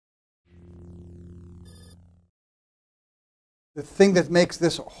The thing that makes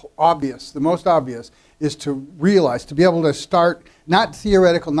this obvious, the most obvious, is to realize, to be able to start, not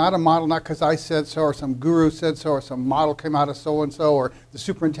theoretical, not a model, not because I said so, or some guru said so, or some model came out of so-and-so, or the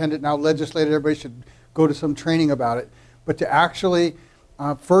superintendent now legislated everybody should go to some training about it, but to actually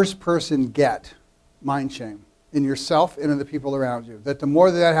first person get mind shame in yourself and in the people around you. That the more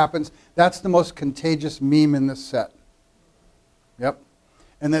that happens, that's the most contagious meme in this set. Yep.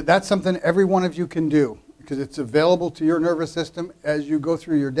 And that's something every one of you can do, because it's available to your nervous system as you go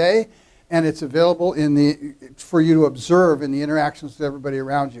through your day, and it's available for you to observe in the interactions with everybody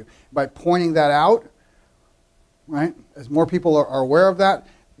around you. By pointing that out, right, as more people are aware of that,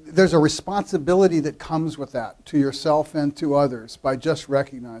 there's a responsibility that comes with that to yourself and to others by just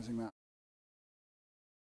recognizing that.